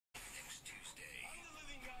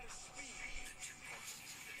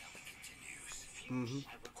Mm-hmm.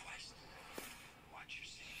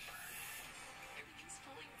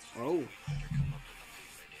 Oh.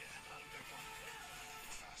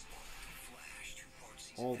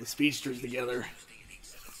 All the speedsters together.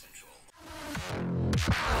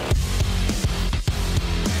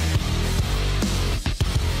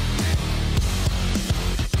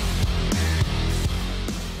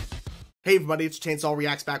 Hey everybody, it's Chainsaw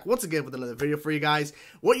Reacts back once again with another video for you guys.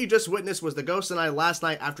 What you just witnessed was the Ghost and I last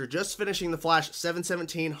night after just finishing the Flash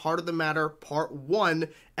 717 Heart of the Matter Part 1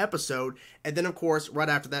 episode. And then of course, right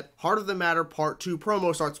after that, Heart of the Matter Part 2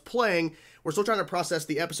 promo starts playing. We're still trying to process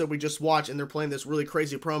the episode we just watched, and they're playing this really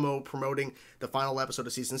crazy promo promoting the final episode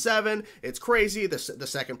of Season 7. It's crazy, the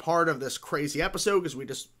second part of this crazy episode, because we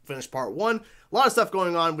just finished Part 1. A lot of stuff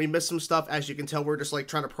going on. We missed some stuff. As you can tell, we're just like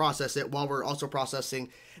trying to process it while we're also processing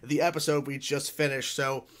the episode we just finished.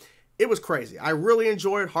 So it was crazy. I really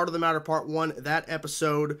enjoyed Heart of the Matter Part 1. That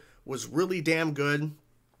episode was really damn good.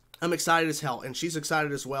 I'm excited as hell, and she's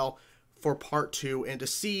excited as well for Part 2, and to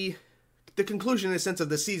see the conclusion in a sense of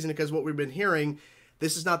the season, because what we've been hearing,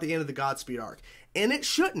 this is not the end of the Godspeed arc. And it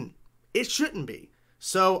shouldn't. It shouldn't be.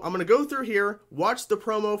 So I'm going to go through here, watch the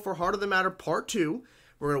promo for Heart of the Matter Part 2.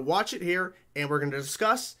 We're going to watch it here, and we're going to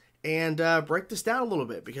discuss and break this down a little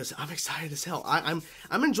bit, because I'm excited as hell.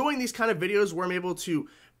 I'm enjoying these kind of videos where I'm able to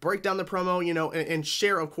break down the promo, you know, and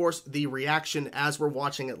share, of course, the reaction as we're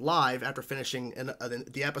watching it live after finishing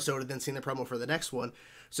the episode and then seeing the promo for the next one.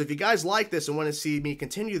 So if you guys like this and want to see me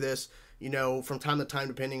continue this, you know, from time to time,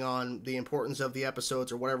 depending on the importance of the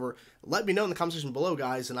episodes or whatever, let me know in the comment section below,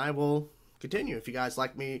 guys, and I will continue. If you guys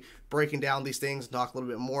like me breaking down these things and talk a little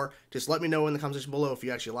bit more, just let me know in the comment section below if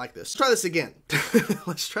you actually like this. Let's try this again.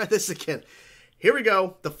 Let's try this again. Here we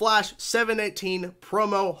go. The Flash 718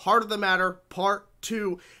 promo, Heart of the Matter Part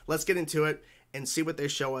 2. Let's get into it and see what they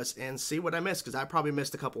show us and see what I missed, because I probably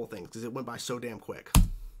missed a couple of things because it went by so damn quick.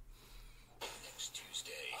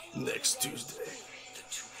 Next Tuesday. The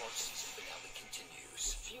two-part season finale continues.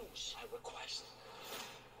 Refuse, I request.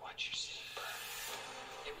 Watch your city burn.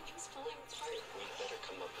 Everything's falling apart. We better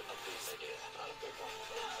come up with a big idea, not a big one.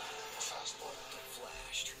 Fast one. The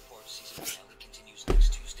Flash two-part season finale continues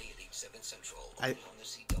next Tuesday at 8/7 Central. On the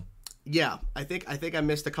CW. Yeah, I think I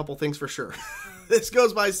missed a couple things for sure. This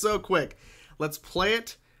goes by so quick. Let's play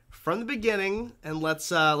it from the beginning, and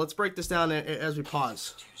let's break this down as we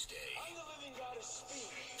pause.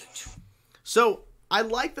 So, I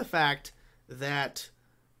like the fact that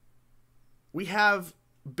we have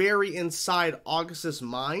Barry inside August's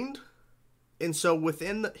mind, and so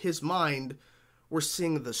within his mind, we're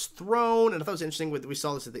seeing this throne, and I thought it was interesting, we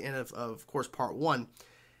saw this at the end of course, Part 1,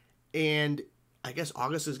 and I guess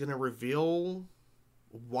August is going to reveal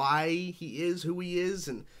why he is who he is,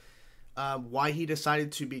 and why he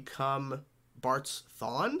decided to become Bart's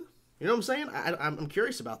Thawne. You know what I'm saying? I'm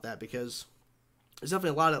curious about that, because there's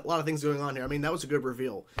definitely a lot of things going on here. I mean, that was a good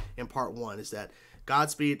reveal in Part 1, is that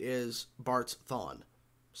Godspeed is Bart's Thawne.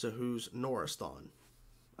 So who's Nora's Thawne?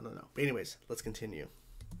 I don't know. But anyways, let's continue.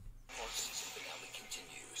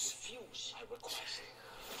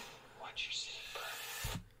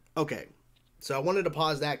 Okay, so I wanted to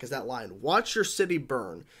pause that because that line, watch your city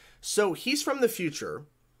burn. So he's from the future.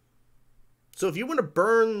 So if you want to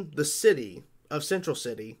burn the city of Central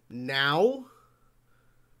City now,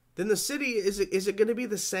 then the city, is it going to be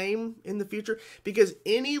the same in the future? Because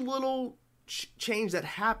any little change that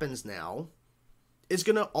happens now is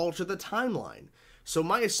going to alter the timeline. So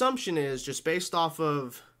my assumption is, just based off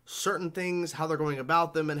of certain things, how they're going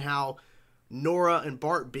about them, and how Nora and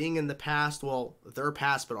Bart being in the past, well, their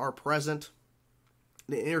past, but our present,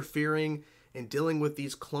 and interfering and dealing with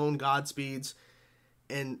these clone Godspeeds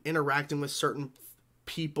and interacting with certain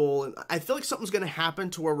people. And I feel like something's going to happen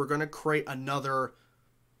to where we're going to create another,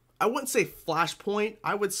 I wouldn't say flashpoint,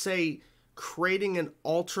 I would say creating an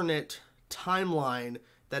alternate timeline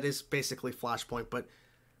that is basically Flashpoint, but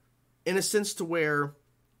in a sense to where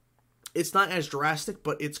it's not as drastic,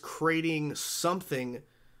 but it's creating something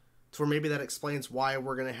to where maybe that explains why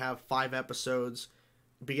we're going to have 5 episodes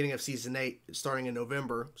beginning of Season 8 starting in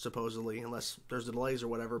November, supposedly, unless there's delays or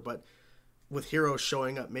whatever, but with heroes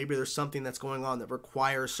showing up, maybe there's something that's going on that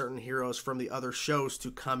requires certain heroes from the other shows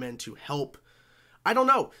to come in to help. I don't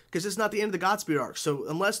know, because it's not the end of the Godspeed arc, so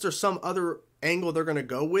unless there's some other angle they're going to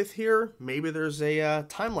go with here, maybe there's a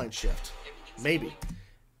timeline shift. Maybe.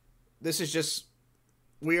 This is just,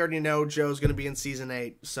 we already know Joe's going to be in Season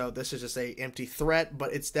 8, so this is just a empty threat,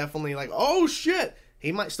 but it's definitely like, oh shit,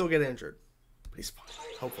 he might still get injured. But he's fine,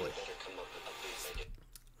 hopefully.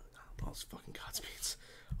 All those fucking Godspeeds.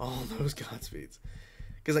 All those Godspeeds.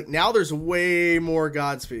 Because like now there's way more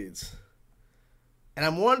Godspeeds. And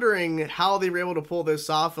I'm wondering how they were able to pull this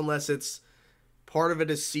off, unless it's part of it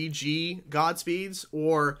is CG Godspeeds,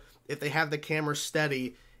 or if they have the camera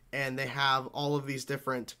steady and they have all of these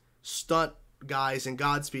different stunt guys in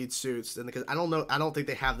Godspeed suits. And because I don't think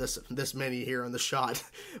they have this many here in the shot,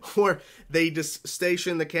 where they just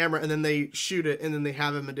station the camera and then they shoot it and then they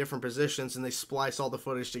have them in different positions and they splice all the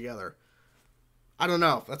footage together. I don't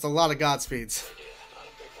know. That's a lot of Godspeeds.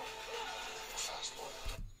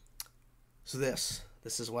 So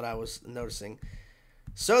this is what I was noticing.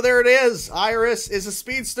 So there it is. Iris is a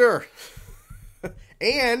speedster.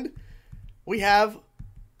 And we have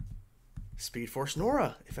Speed Force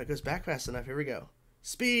Nora. If it goes back fast enough, here we go.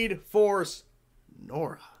 Speed Force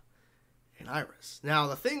Nora and Iris. Now,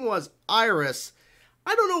 the thing was, Iris,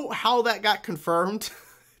 I don't know how that got confirmed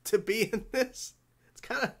to be in this. It's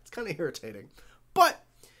kind of irritating. But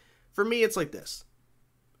for me, it's like this.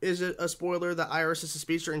 Is it a spoiler that Iris is a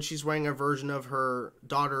speedster and she's wearing a version of her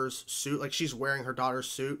daughter's suit? Like, she's wearing her daughter's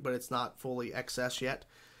suit, but it's not fully XS yet?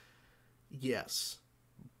 Yes.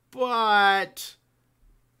 But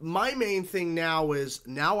my main thing now is,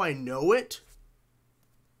 now I know it.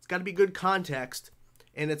 It's got to be good context,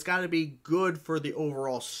 and it's got to be good for the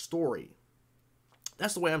overall story.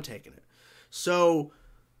 That's the way I'm taking it. So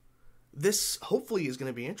this hopefully is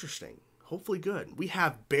going to be interesting. Hopefully good. We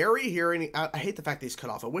have Barry here, and I hate the fact that he's cut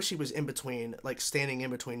off. I wish he was in between, like standing in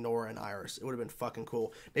between Nora and Iris. It would have been fucking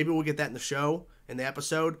cool. Maybe we'll get that in the show, in the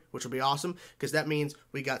episode, which will be awesome, because that means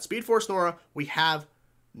we got Speed Force Nora, we have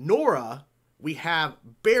Nora, we have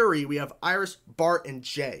Barry, we have Iris, Bart, and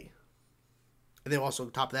Jay. And then also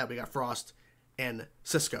on top of that, we got Frost and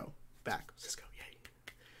Cisco back. Cisco,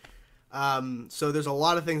 yay. So there's a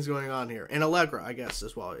lot of things going on here. And Allegra, I guess,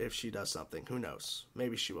 as well, if she does something. Who knows?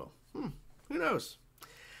 Maybe she will. Who knows?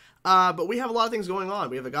 But we have a lot of things going on.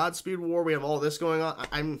 We have the Godspeed War. We have all this going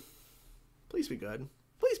on. Please be good.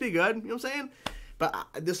 Please be good. You know what I'm saying? But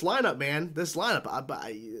this lineup, man. This lineup.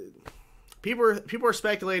 People are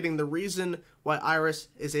speculating the reason why Iris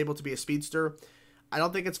is able to be a speedster. I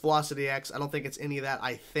don't think it's Velocity X. I don't think it's any of that.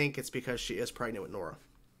 I think it's because she is pregnant with Nora.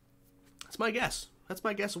 That's my guess. That's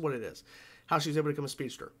my guess of what it is. How she's able to become a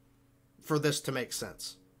speedster. For this to make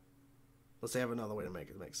sense. Let's say I have another way to make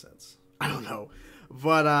it make sense. I don't know.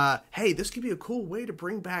 But, hey, this could be a cool way to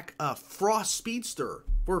bring back a Frost Speedster.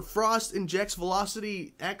 Where Frost injects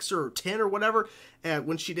Velocity X or 10 or whatever.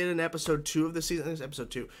 When she did in episode 2 of the season. I think it was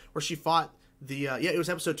episode 2. Where she fought the... it was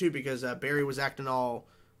episode 2 because Barry was acting all,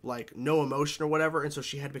 like, no emotion or whatever. And so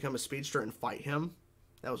she had to become a speedster and fight him.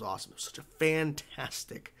 That was awesome. It was such a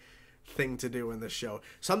fantastic thing to do in this show.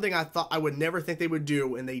 Something I thought I would never think they would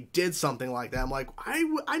do, and they did something like that. I'm like,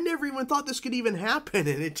 I never even thought this could even happen,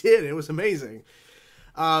 and it did. It was amazing.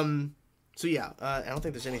 So yeah, I don't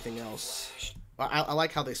think there's anything else. I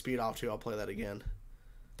like how they speed off too. I'll play that again.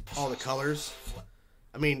 All the colors.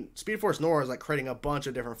 I mean, Speed Force Nora is like creating a bunch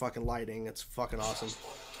of different fucking lighting. It's fucking awesome.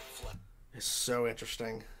 It's so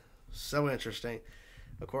interesting. So interesting.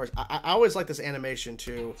 Of course, I always like this animation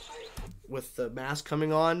too, with the mask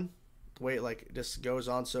coming on. The way it like just goes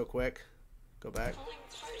on so quick. Go back.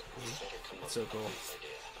 It's so cool.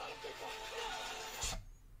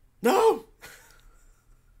 No!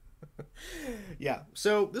 Yeah,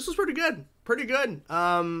 so this was pretty good. Pretty good.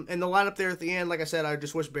 And the lineup there at the end, like I said, I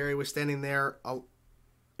just wish Barry was standing there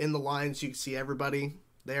in the line so you could see everybody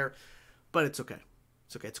there. But it's okay.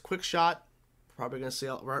 It's okay. It's a quick shot. We're probably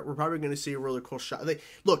going to see a really cool shot.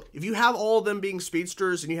 Look, if you have all of them being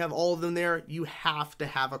speedsters and you have all of them there, you have to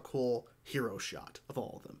have a cool hero shot of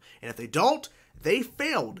all of them. And if they don't, they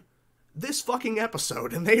failed this fucking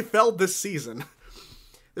episode and they failed this season.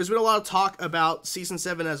 There's been a lot of talk about Season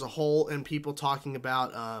 7 as a whole and people talking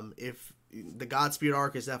about if the Godspeed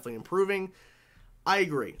arc is definitely improving. I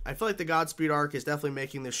agree. I feel like the Godspeed arc is definitely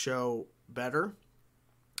making this show better.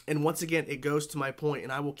 And once again, it goes to my point,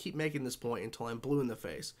 and I will keep making this point until I'm blue in the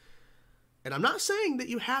face. And I'm not saying that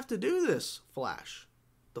you have to do this,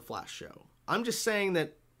 the Flash show. I'm just saying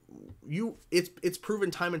that it's proven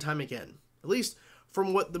time and time again, at least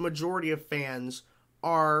from what the majority of fans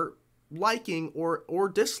are liking or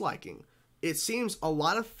disliking. It seems a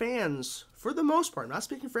lot of fans, for the most part, I'm not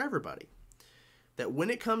speaking for everybody, that when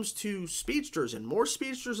it comes to speedsters and more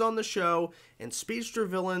speedsters on the show and speedster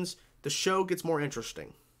villains, the show gets more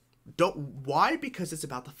interesting. Why? Because it's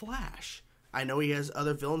about the Flash. I know he has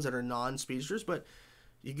other villains that are non-speedsters, but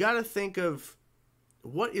you got to think of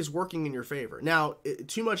what is working in your favor. Now,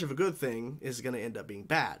 too much of a good thing is going to end up being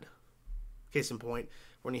bad. Case in point,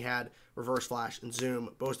 when he had Reverse Flash and Zoom,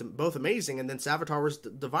 both amazing, and then Savitar was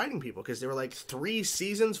dividing people because they were like 3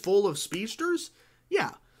 seasons full of speedsters.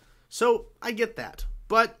 Yeah, so I get that,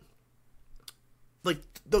 but like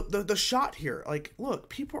the shot here, like, look,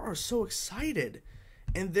 people are so excited,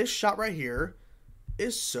 and this shot right here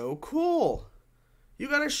is so cool. You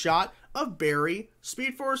got a shot of Barry,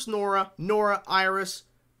 Speed Force Nora, Iris,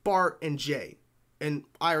 Bart, and Jay. And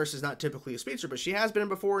Iris is not typically a speedster, but she has been in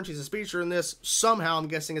before, and she's a speedster in this. Somehow, I'm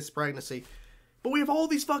guessing it's pregnancy. But we have all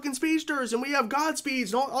these fucking speedsters, and we have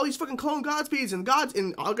Godspeeds, and all these fucking clone Godspeeds,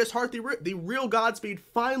 and August Hart, the real Godspeed,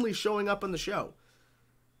 finally showing up in the show.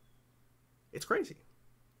 It's crazy.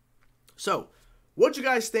 So, what'd you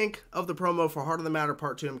guys think of the promo for Heart of the Matter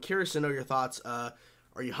Part 2? I'm curious to know your thoughts.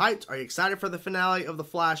 Are you hyped? Are you excited for the finale of The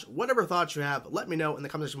Flash? Whatever thoughts you have, let me know in the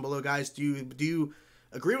comment section below, guys. Do you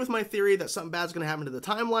agree with my theory that something bad's going to happen to the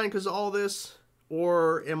timeline because of all this?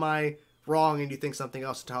 Or am I wrong and you think something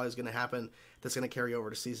else entirely is going to happen that's going to carry over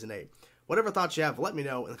to Season 8? Whatever thoughts you have, let me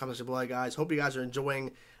know in the comment section below, guys. Hope you guys are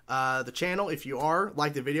enjoying the channel. If you are,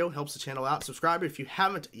 like the video, helps the channel out. Subscribe if you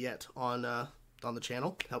haven't yet on the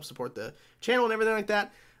channel. Help support the channel and everything like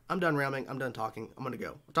that. I'm done rambling. I'm done talking. I'm going to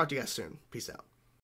go. I'll talk to you guys soon. Peace out.